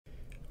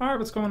Alright,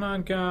 what's going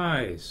on,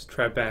 guys?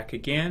 Trev back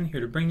again,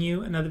 here to bring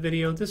you another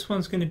video. This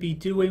one's going to be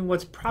doing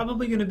what's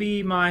probably going to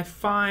be my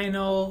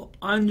final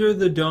under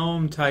the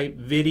dome type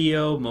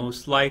video,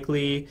 most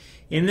likely.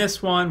 In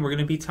this one, we're going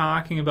to be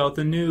talking about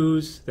the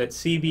news that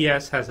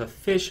CBS has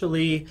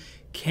officially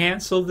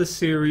canceled the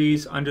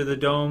series Under the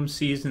Dome.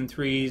 Season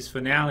 3's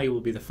finale will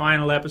be the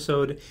final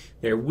episode.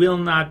 There will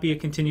not be a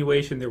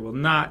continuation. There will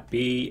not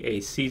be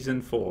a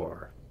Season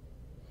 4.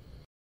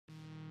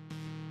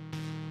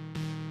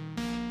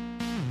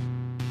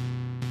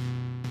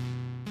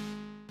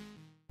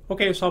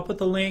 Okay, so I'll put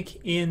the link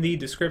in the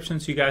description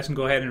so you guys can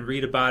go ahead and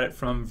read about it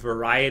from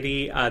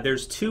Variety.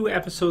 There's 2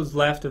 episodes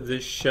left of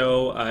this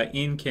show,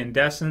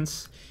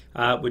 Incandescence,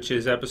 which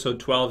is episode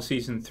 12,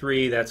 season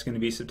 3. That's going to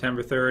be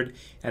September 3rd.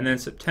 And then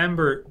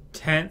September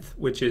 10th,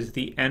 which is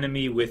The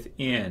Enemy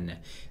Within.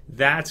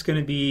 That's going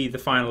to be the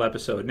final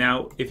episode.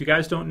 Now, if you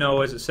guys don't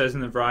know, as it says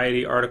in the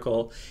Variety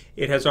article,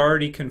 it has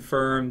already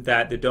confirmed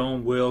that the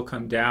dome will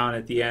come down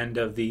at the end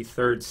of the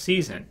 3rd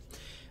season.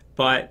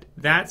 But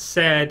that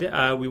said,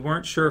 we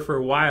weren't sure for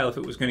a while if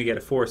it was going to get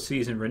a 4th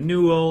season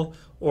renewal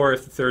or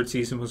if the 3rd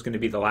season was going to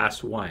be the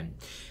last one.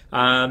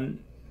 Now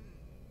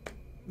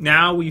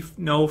we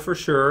know for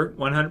sure,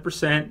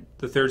 100%,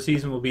 the 3rd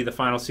season will be the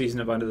final season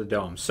of Under the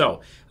Dome.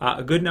 So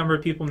a good number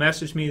of people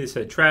messaged me. They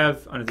said,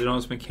 Trev, Under the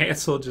Dome's been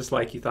canceled just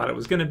like you thought it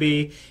was going to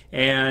be.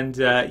 And,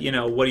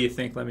 what do you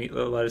think?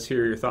 Let us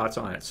hear your thoughts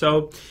on it.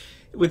 So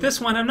with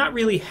this one, I'm not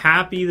really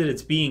happy that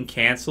it's being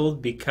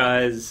canceled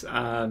because,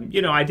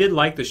 I did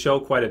like the show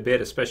quite a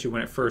bit, especially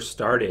when it first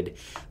started.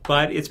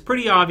 But it's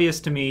pretty obvious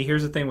to me,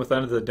 here's the thing with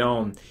Under the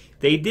Dome,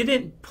 they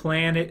didn't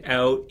plan it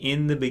out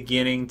in the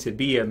beginning to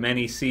be a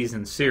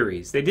many-season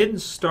series. They didn't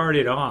start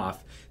it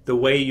off the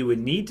way you would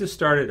need to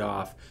start it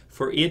off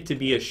for it to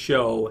be a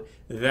show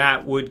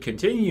that would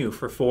continue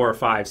for 4 or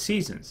 5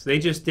 seasons. They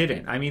just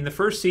didn't. I mean, the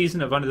first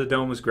season of Under the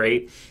Dome was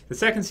great. The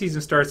second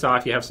season starts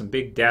off, you have some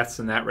big deaths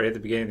and that right at the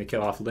beginning. They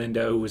kill off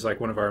Linda, who was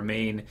like one of our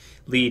main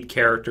lead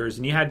characters,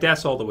 and you had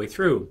deaths all the way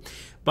through.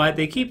 But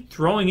they keep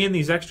throwing in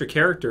these extra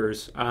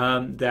characters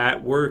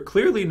that were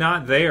clearly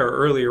not there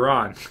earlier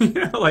on.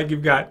 Like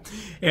you've got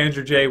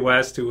Andrew J.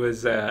 West, who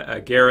was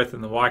Gareth in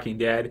The Walking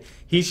Dead.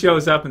 He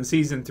shows up in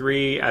season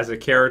 3 as a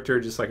character,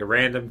 just like a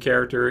random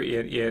character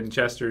in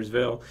Chester's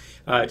Mill,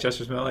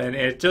 and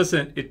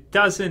it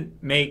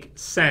doesn't make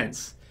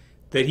sense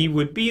that he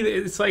would be there.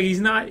 It's like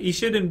he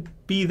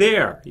shouldn't be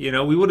there.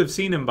 We would have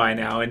seen him by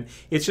now. And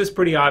it's just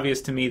pretty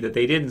obvious to me that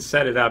they didn't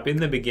set it up in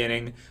the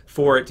beginning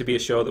for it to be a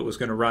show that was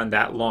going to run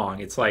that long.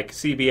 It's like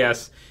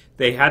CBS,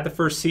 they had the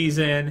first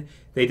season.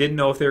 They didn't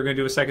know if they were going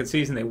to do a second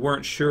season. They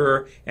weren't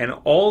sure. And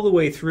all the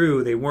way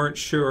through, they weren't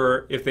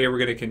sure if they were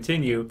going to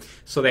continue.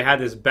 So they had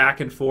this back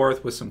and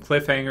forth with some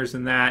cliffhangers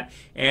and that.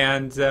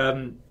 And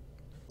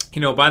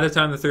by the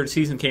time the 3rd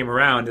season came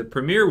around, the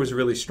premiere was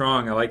really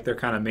strong. I like their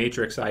kind of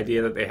Matrix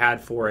idea that they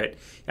had for it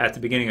at the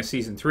beginning of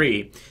season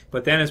 3.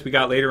 But then as we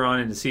got later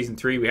on into season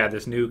 3, we had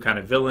this new kind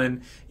of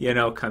villain,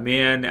 come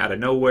in out of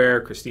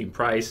nowhere, Christine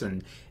Price,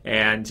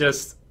 and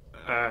just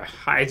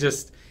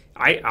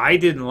I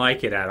didn't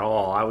like it at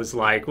all. I was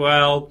like,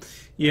 well,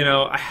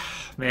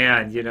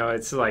 man,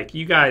 it's like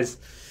you guys,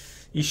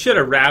 you should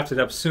have wrapped it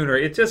up sooner.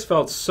 It just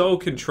felt so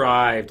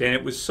contrived, and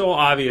it was so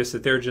obvious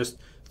that they're just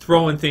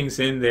throwing things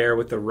in there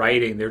with the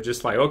writing. They're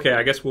just like, okay,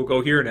 I guess we'll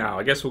go here now.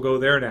 I guess we'll go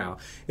there now.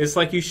 It's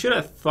like you should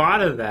have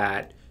thought of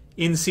that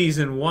in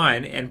season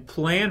 1 and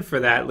planned for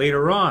that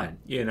later on.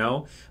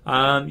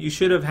 You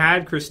should have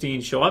had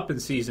Christine show up in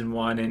season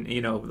 1, and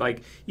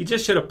you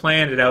just should have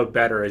planned it out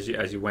better as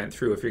you went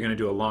through if you're going to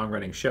do a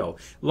long-running show.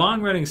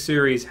 Long-running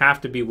series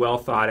have to be well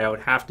thought out,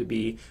 have to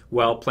be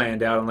well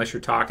planned out, unless you're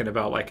talking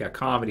about like a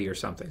comedy or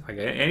something, like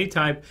any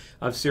type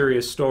of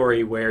serious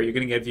story where you're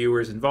going to get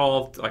viewers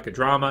involved, like a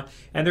drama,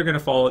 and they're going to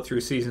follow it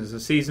through seasons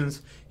and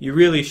seasons. You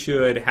really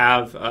should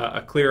have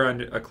a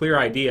clear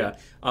idea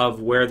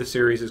of where the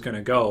series is going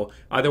to go.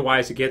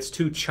 Otherwise, it gets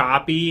too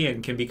choppy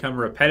and can become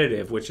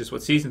repetitive, which is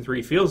what season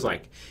 3 feels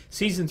like.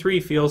 Season 3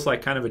 feels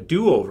like kind of a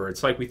do-over.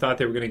 It's like we thought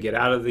they were going to get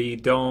out of the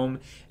dome,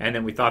 and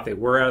then we thought they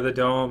were out of the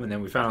dome, and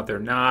then we found out they're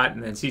not,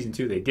 and then season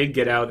 2 they did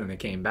get out and they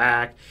came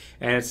back,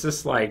 and it's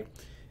just like,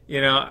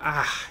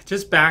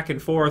 just back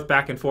and forth,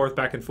 back and forth,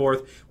 back and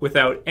forth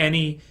without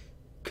any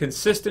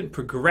consistent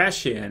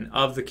progression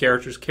of the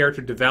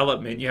character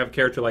development. You have a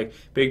character like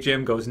Big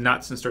Jim goes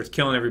nuts and starts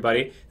killing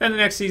everybody. Then the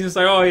next season it's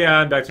like, oh yeah,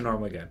 I'm back to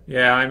normal again.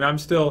 Yeah, I'm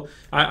still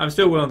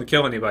willing to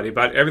kill anybody,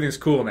 but everything's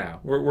cool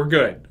now. We're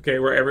good. Okay,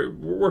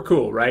 we're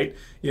cool, right?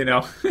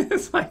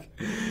 It's like,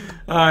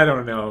 I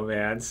don't know,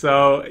 man.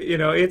 So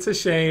it's a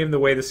shame the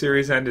way the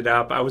series ended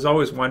up. I was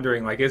always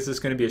wondering, like, is this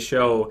going to be a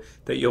show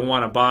that you'll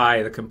want to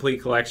buy the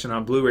complete collection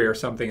on Blu-ray or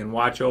something and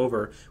watch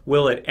over?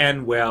 Will it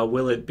end well?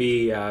 Will it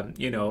be a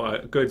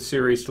good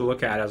series to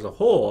look at as a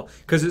whole,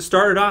 because it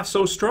started off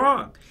so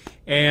strong?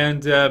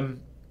 And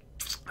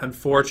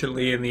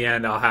unfortunately, in the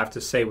end, I'll have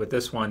to say with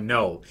this one,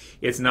 no,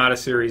 it's not a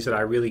series that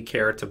I really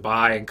care to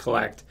buy and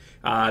collect,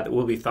 that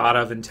will be thought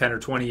of in 10 or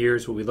 20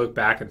 years. Will we look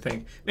back and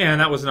think, man,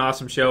 that was an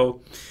awesome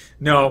show?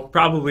 No,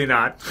 probably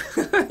not.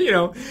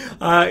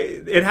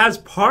 It has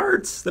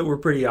parts that were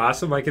pretty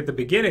awesome. Like at the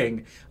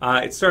beginning,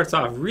 it starts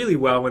off really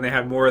well when they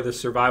had more of the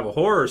survival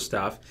horror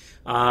stuff.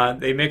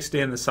 They mixed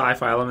in the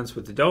sci-fi elements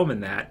with the dome in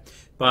that.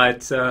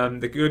 But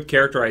the good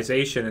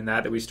characterization in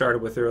that we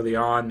started with early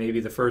on, maybe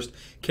the first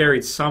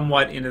carried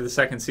somewhat into the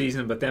second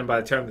season, but then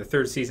by the time the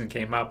third season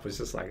came up, was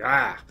just like,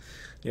 I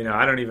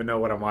don't even know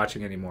what I'm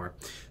watching anymore.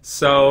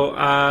 So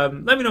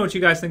let me know what you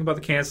guys think about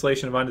the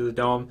cancellation of Under the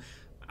Dome.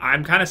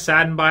 I'm kind of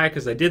saddened by it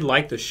because I did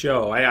like the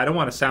show. I don't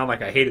want to sound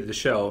like I hated the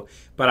show,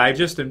 but I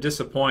just am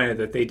disappointed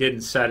that they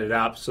didn't set it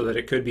up so that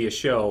it could be a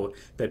show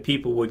that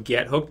people would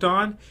get hooked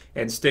on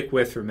and stick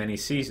with for many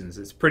seasons.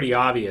 It's pretty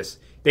obvious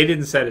they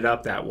didn't set it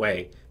up that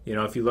way.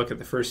 If you look at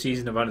the first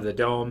season of Under the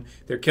Dome,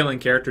 they're killing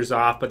characters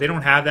off, but they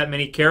don't have that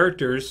many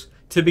characters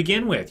to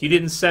begin with. You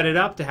didn't set it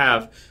up to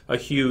have a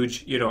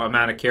huge,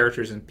 amount of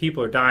characters, and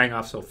people are dying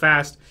off so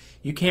fast.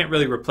 You can't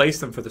really replace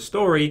them for the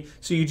story,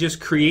 so you just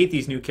create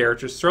these new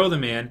characters, throw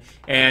them in,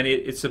 and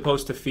it's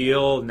supposed to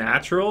feel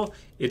natural.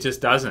 It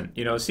just doesn't.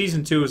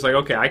 Season 2 is like,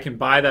 okay, I can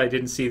buy that I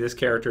didn't see this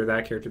character,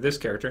 that character, this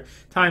character.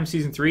 Time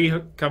season 3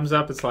 comes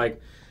up, it's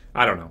like,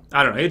 I don't know.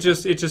 It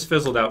just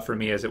fizzled out for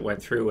me as it went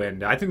through,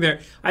 and I think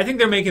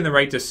they're making the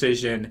right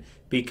decision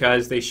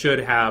because they should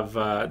have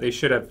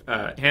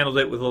handled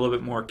it with a little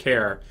bit more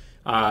care.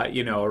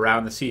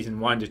 Around the season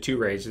 1 to 2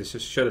 range, they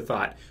just should have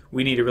thought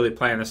we need to really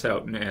plan this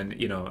out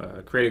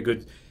and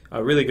create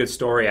a really good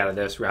story out of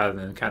this rather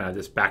than kind of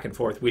this back and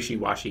forth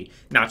wishy-washy,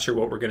 not sure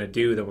what we're going to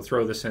do, then we'll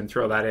throw this in,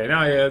 throw that in.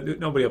 Oh yeah,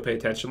 nobody will pay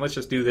attention. Let's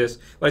just do this.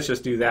 Let's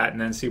just do that,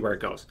 and then see where it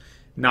goes.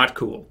 Not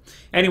cool.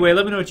 Anyway,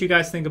 let me know what you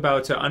guys think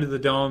about Under the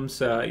Dome's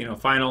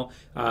final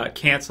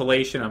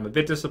cancellation. I'm a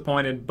bit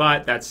disappointed,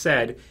 but that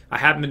said, I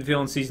haven't been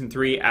feeling season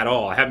 3 at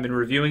all. I haven't been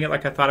reviewing it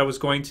like I thought I was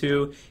going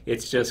to.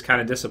 It's just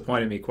kind of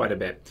disappointed me quite a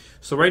bit.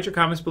 So write your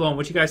comments below on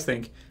what you guys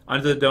think.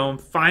 Under the Dome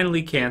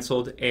finally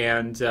canceled,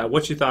 and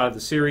what you thought of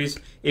the series.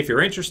 If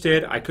you're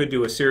interested, I could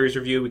do a series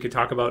review. We could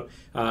talk about,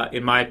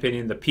 in my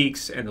opinion, the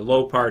peaks and the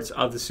low parts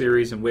of the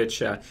series and which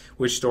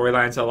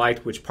storylines I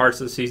liked, which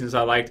parts of the seasons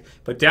I liked.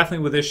 But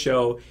definitely with this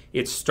show,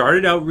 it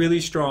started out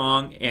really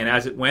strong, and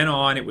as it went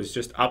on, it was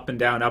just up and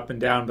down, up and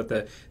down. But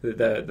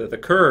the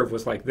curve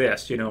was like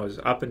this, it was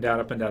up and down,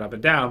 up and down, up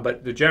and down.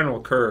 But the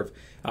general curve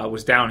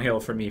was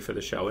downhill for me for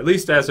the show, at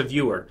least as a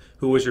viewer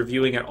who was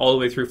reviewing it all the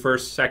way through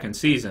first, second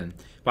season.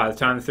 By the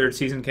time the third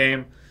season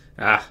came,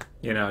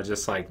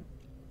 just like,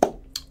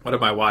 what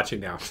am I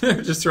watching now?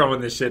 Just throwing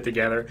this shit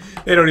together.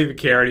 They don't even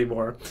care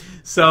anymore.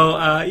 So,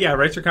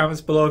 write your comments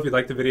below. If you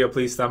like the video,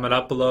 please thumb it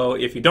up below.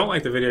 If you don't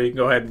like the video, you can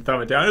go ahead and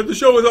thumb it down. If the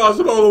show was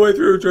awesome all the way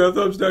through, Trev,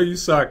 thumbs down, you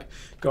suck.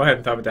 Go ahead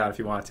and thumb it down if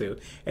you want to.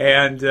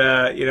 And,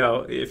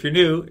 if you're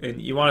new and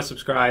you want to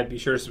subscribe, be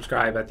sure to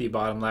subscribe at the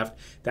bottom left.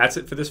 That's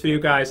it for this video,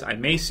 guys. I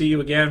may see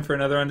you again for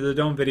another Under the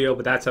Dome video,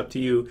 but that's up to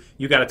you.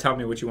 You got to tell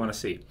me what you want to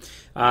see.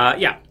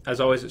 As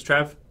always, it's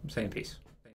Trev. I'm saying peace.